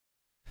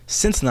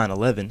Since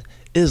 9/11,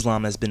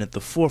 Islam has been at the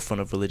forefront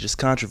of religious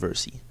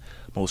controversy.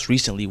 Most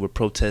recently were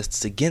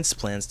protests against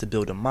plans to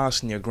build a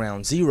mosque near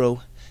Ground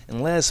Zero, and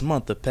last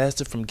month a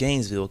pastor from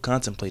Gainesville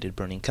contemplated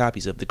burning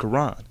copies of the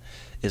Quran,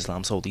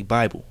 Islam's holy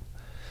Bible.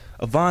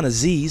 Avan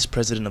Aziz,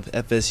 president of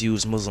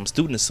FSU's Muslim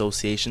Student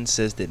Association,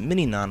 says that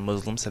many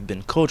non-Muslims have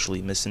been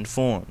culturally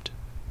misinformed.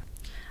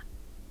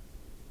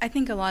 I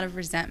think a lot of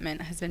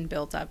resentment has been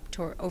built up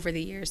over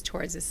the years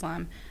towards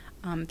Islam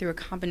through a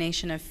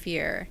combination of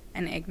fear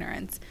and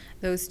ignorance.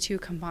 Those two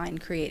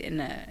combined create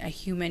a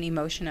human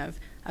emotion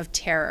of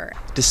terror.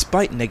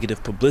 Despite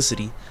negative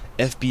publicity,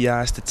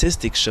 FBI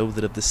statistics show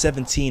that of the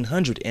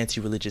 1,700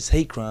 anti-religious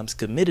hate crimes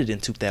committed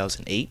in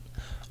 2008,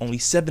 only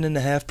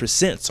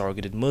 7.5%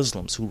 targeted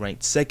Muslims, who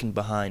ranked second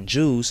behind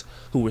Jews,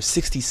 who were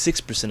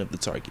 66% of the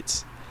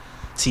targets.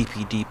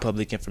 TPD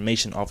Public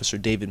Information Officer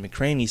David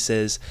McCraney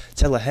says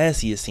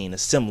Tallahassee has seen a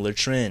similar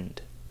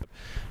trend.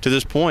 To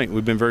this point,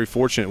 we've been very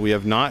fortunate. We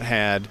have not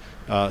had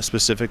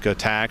specific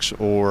attacks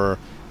or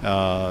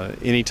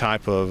any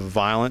type of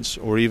violence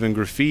or even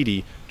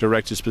graffiti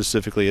directed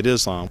specifically at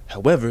Islam.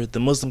 However,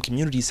 the Muslim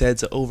community's had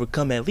to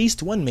overcome at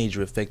least one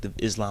major effect of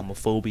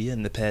Islamophobia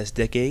in the past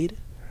decade.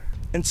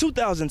 In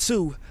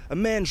 2002, a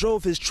man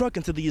drove his truck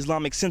into the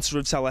Islamic center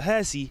of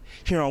Tallahassee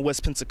here on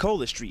West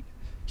Pensacola Street.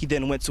 He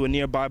then went to a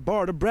nearby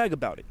bar to brag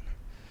about it.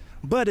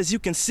 But as you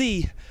can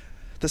see,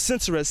 the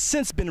center has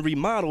since been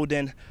remodeled,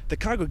 and the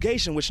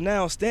congregation, which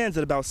now stands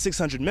at about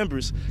 600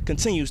 members,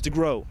 continues to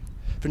grow.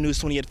 For News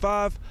 20 at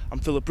 5, I'm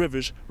Philip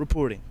Rivers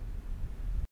reporting.